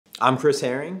I'm Chris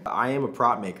Herring. I am a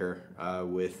prop maker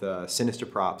with Sinister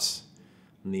Props.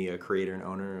 I'm the creator and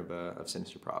owner of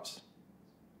Sinister Props.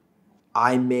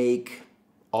 I make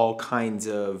all kinds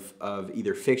of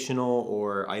either fictional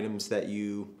or items that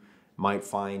you might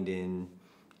find in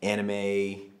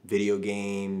anime, video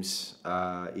games,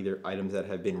 either items that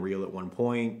have been real at one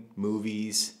point,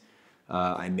 movies.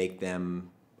 I make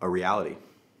them a reality.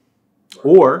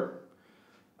 Or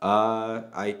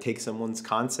I take someone's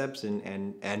concepts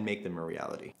and make them a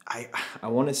reality. I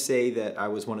want to say that I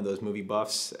was one of those movie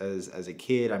buffs as a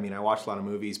kid. I mean, I watched a lot of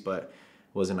movies, but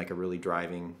it wasn't like a really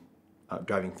driving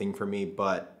thing for me.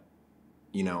 But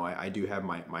you know, I do have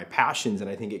my passions, and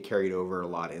I think it carried over a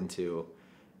lot into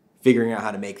figuring out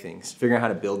how to make things, figuring out how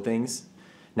to build things,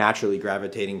 naturally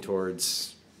gravitating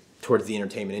towards the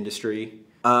entertainment industry.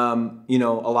 You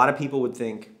know, a lot of people would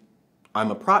think, I'm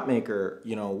a prop maker,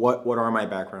 you know, what are my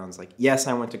backgrounds? Like, yes,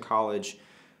 I went to college.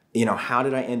 You know, how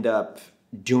did I end up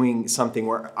doing something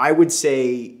where I would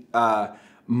say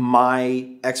my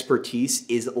expertise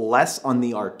is less on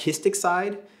the artistic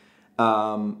side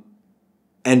and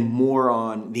more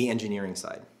on the engineering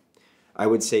side? I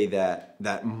would say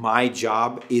that my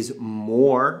job is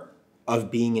more of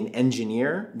being an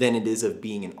engineer than it is of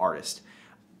being an artist.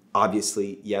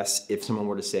 Obviously, yes, if someone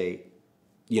were to say,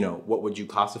 you know, what would you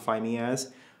classify me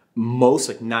as? Most,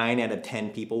 like 9 out of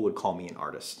 10 people would call me an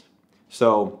artist.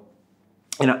 So,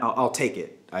 and I'll take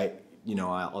it.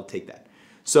 I'll take that.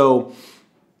 So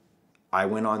I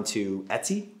went on to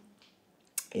Etsy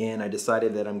and I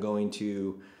decided that I'm going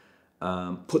to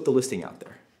put the listing out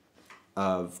there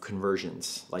of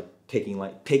conversions, like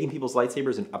taking people's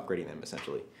lightsabers and upgrading them,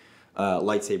 essentially.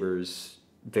 Lightsabers,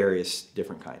 various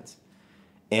different kinds.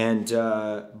 And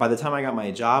by the time I got my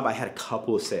job, I had a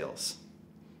couple of sales,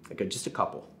 just a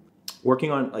couple. Working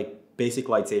on like basic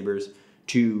lightsabers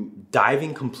to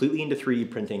diving completely into 3D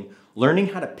printing, learning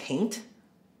how to paint.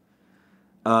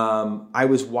 I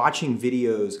was watching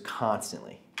videos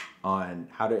constantly on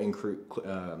how to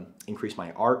increase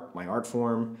my art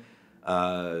form,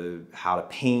 how to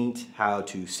paint, how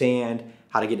to sand,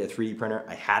 how to get a 3D printer.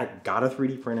 I got a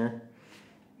 3D printer,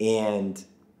 and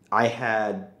I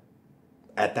had,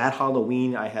 at that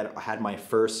Halloween, I had my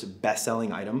first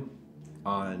best-selling item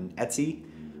on Etsy,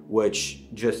 which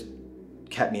just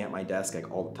kept me at my desk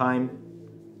like all the time.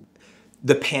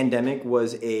 The pandemic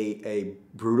was a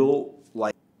brutal,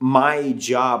 like, my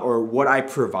job or what I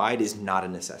provide is not a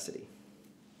necessity,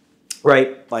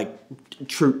 right? Like,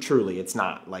 truly, it's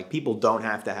not. Like, people don't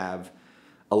have to have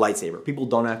a lightsaber. People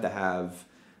don't have to have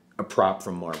a prop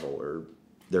from Marvel or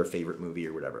their favorite movie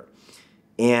or whatever.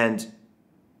 And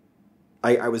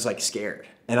I was like scared,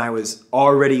 and I was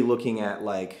already looking at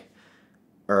like,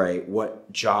 all right,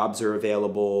 what jobs are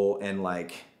available, and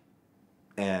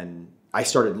I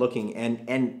started looking,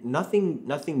 and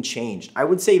nothing changed. I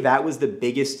would say that was the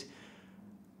biggest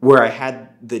where I had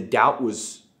the doubt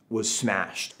was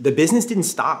smashed. The business didn't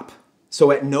stop,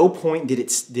 so at no point did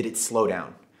it slow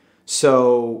down.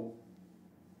 So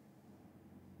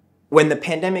when the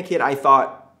pandemic hit, I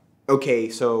thought, okay,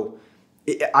 so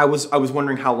I was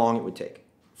wondering how long it would take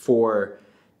for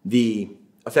the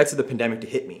effects of the pandemic to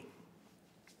hit me.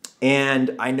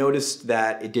 And I noticed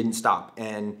that it didn't stop,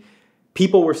 and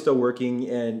people were still working,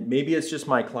 and maybe it's just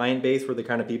my client base were the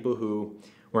kind of people who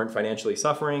weren't financially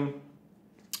suffering,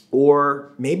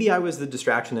 or maybe I was the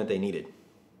distraction that they needed.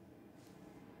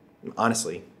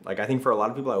 Honestly, like, I think for a lot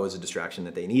of people I was a distraction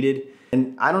that they needed.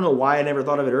 And I don't know why I never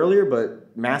thought of it earlier,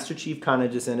 but Master Chief kind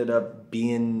of just ended up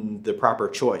being the proper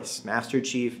choice. Master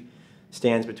Chief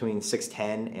stands between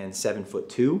 6'10" and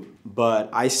 7'2", but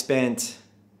I spent,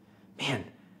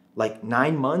 like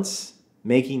 9 months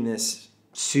making this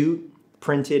suit,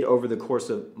 printed over the course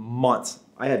of months.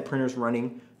 I had printers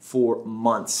running for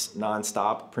months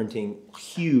nonstop, printing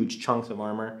huge chunks of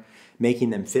armor,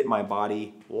 making them fit my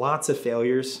body. Lots of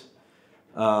failures,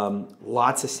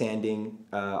 lots of sanding.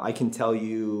 I can tell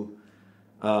you,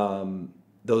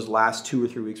 those last 2 or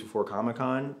 3 weeks before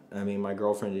Comic-Con, I mean, my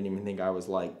girlfriend didn't even think I was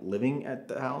like living at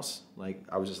the house. Like,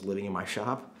 I was just living in my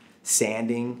shop,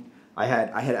 sanding. I had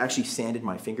actually sanded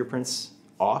my fingerprints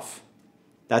off.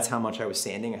 That's how much I was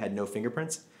sanding. I had no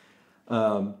fingerprints.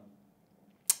 I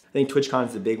think TwitchCon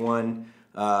is the big one,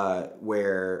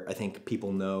 where I think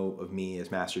people know of me as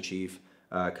Master Chief,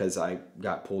 because I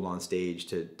got pulled on stage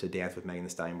to dance with Megan Thee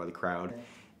Stallion by the crowd.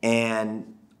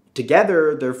 And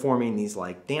together, they're forming these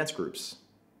like dance groups,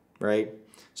 right?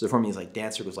 So they're forming these like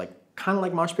dance circles, like kind of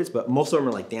like mosh pits, but most of them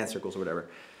are like dance circles or whatever.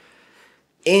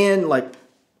 And like,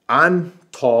 I'm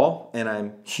tall and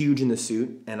I'm huge in the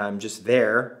suit and I'm just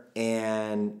there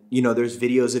and, you know, there's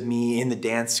videos of me in the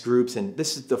dance groups, and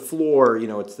this is the floor, you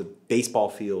know, it's the baseball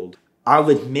field. I'll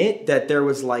admit that there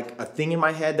was like a thing in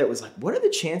my head that was like, what are the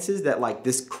chances that like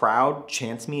this crowd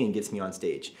chants me and gets me on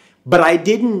stage? But I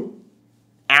didn't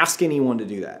ask anyone to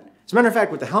do that. As a matter of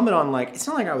fact, with the helmet on, like, it's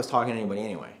not like I was talking to anybody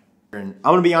anyway. And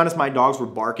I'm gonna be honest, my dogs were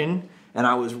barking and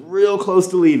I was real close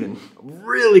to leaving,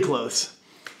 really close.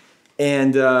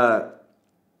 And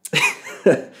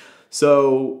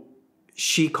so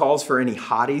she calls for any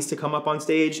hotties to come up on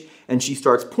stage, and she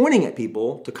starts pointing at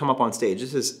people to come up on stage.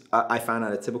 This is, I found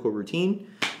out, a typical routine.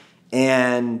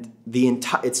 And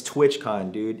it's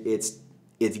TwitchCon, dude. It's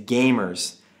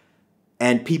gamers.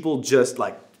 And people just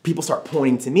like, people start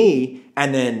pointing to me,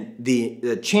 and then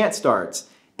the chant starts,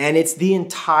 and it's the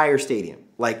entire stadium.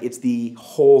 Like, it's the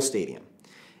whole stadium.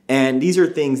 And these are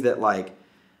things that, like,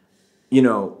 you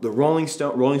know, the Rolling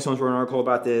Stones wrote an article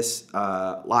about this.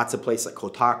 Lots of places like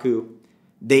Kotaku,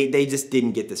 they just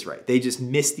didn't get this right. They just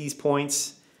missed these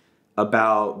points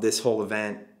about this whole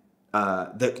event.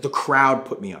 The crowd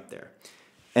put me up there.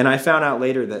 And I found out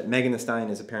later that Megan Thee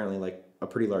Stallion is apparently like a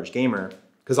pretty large gamer,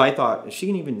 because I thought, is she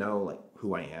gonna even know like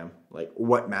who I am, like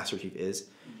what Master Chief is?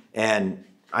 And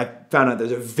I found out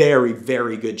there's a very,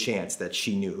 very good chance that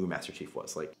she knew who Master Chief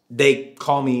was. Like, they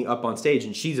call me up on stage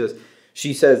and she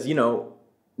says, you know,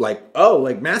 like, oh,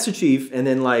 like Master Chief, and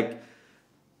then like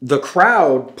the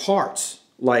crowd parts.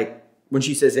 Like when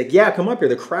she says, like, yeah, come up here,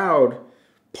 the crowd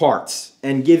parts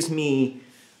and gives me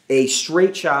a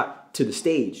straight shot to the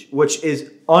stage, which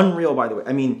is unreal, by the way.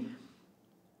 I mean,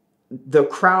 the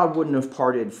crowd wouldn't have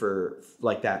parted for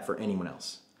like that for anyone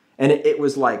else. And it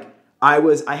was like,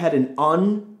 I had an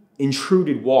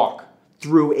unintruded walk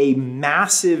through a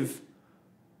massive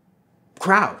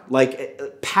crowd,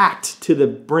 like packed to the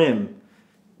brim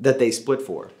that they split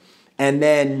for. And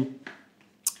then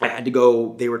I had to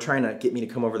go, they were trying to get me to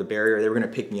come over the barrier. They were going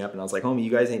to pick me up. And I was like, homie, you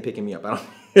guys ain't picking me up.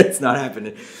 It's not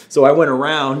happening. So I went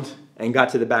around and got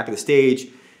to the back of the stage,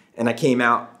 and I came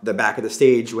out the back of the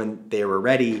stage when they were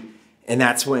ready. And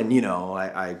that's when, you know,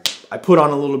 I put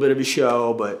on a little bit of a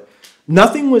show, but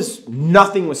nothing was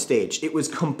staged. It was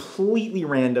completely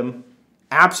random,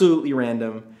 absolutely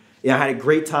random. Yeah, I had a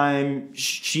great time.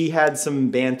 She had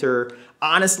some banter.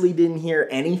 Honestly, didn't hear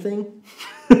anything.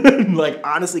 Like,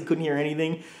 honestly, couldn't hear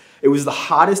anything. It was the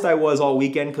hottest I was all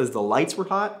weekend because the lights were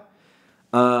hot.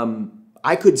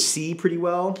 I could see pretty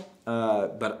well,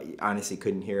 but honestly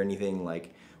couldn't hear anything.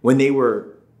 Like, when they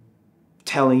were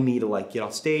telling me to like get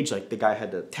off stage, like the guy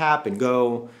had to tap and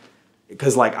go,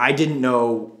 because like I didn't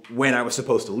know when I was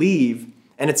supposed to leave.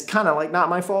 And it's kind of like not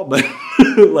my fault, but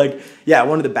like, yeah,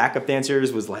 one of the backup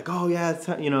dancers was like, oh yeah, it's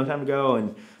time to go.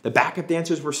 And the backup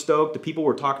dancers were stoked. The people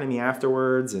were talking to me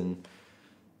afterwards, and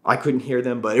I couldn't hear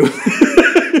them, but it was,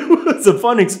 it was a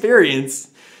fun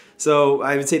experience. So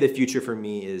I would say the future for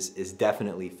me is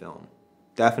definitely film.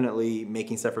 Definitely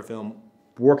making stuff for film,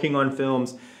 working on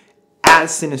films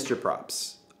as Sinister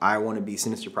Props. I want to be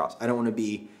Sinister Props. I don't want to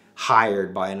be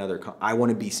hired by another I want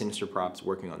to be Sinister Props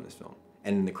working on this film.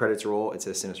 And in the credits roll, it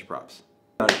says Sinister Props.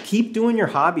 Keep doing your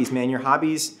hobbies, man. Your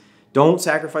hobbies, don't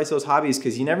sacrifice those hobbies,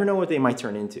 because you never know what they might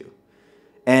turn into.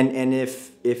 And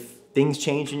if things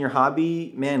change in your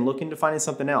hobby, man, look into finding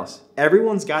something else.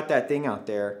 Everyone's got that thing out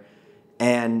there.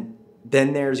 And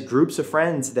then there's groups of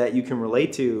friends that you can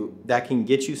relate to that can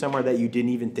get you somewhere that you didn't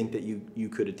even think that you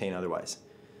could attain otherwise.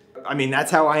 I mean,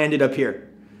 that's how I ended up here.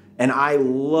 And I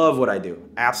love what I do.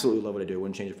 Absolutely love what I do.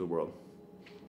 Wouldn't change it for the world.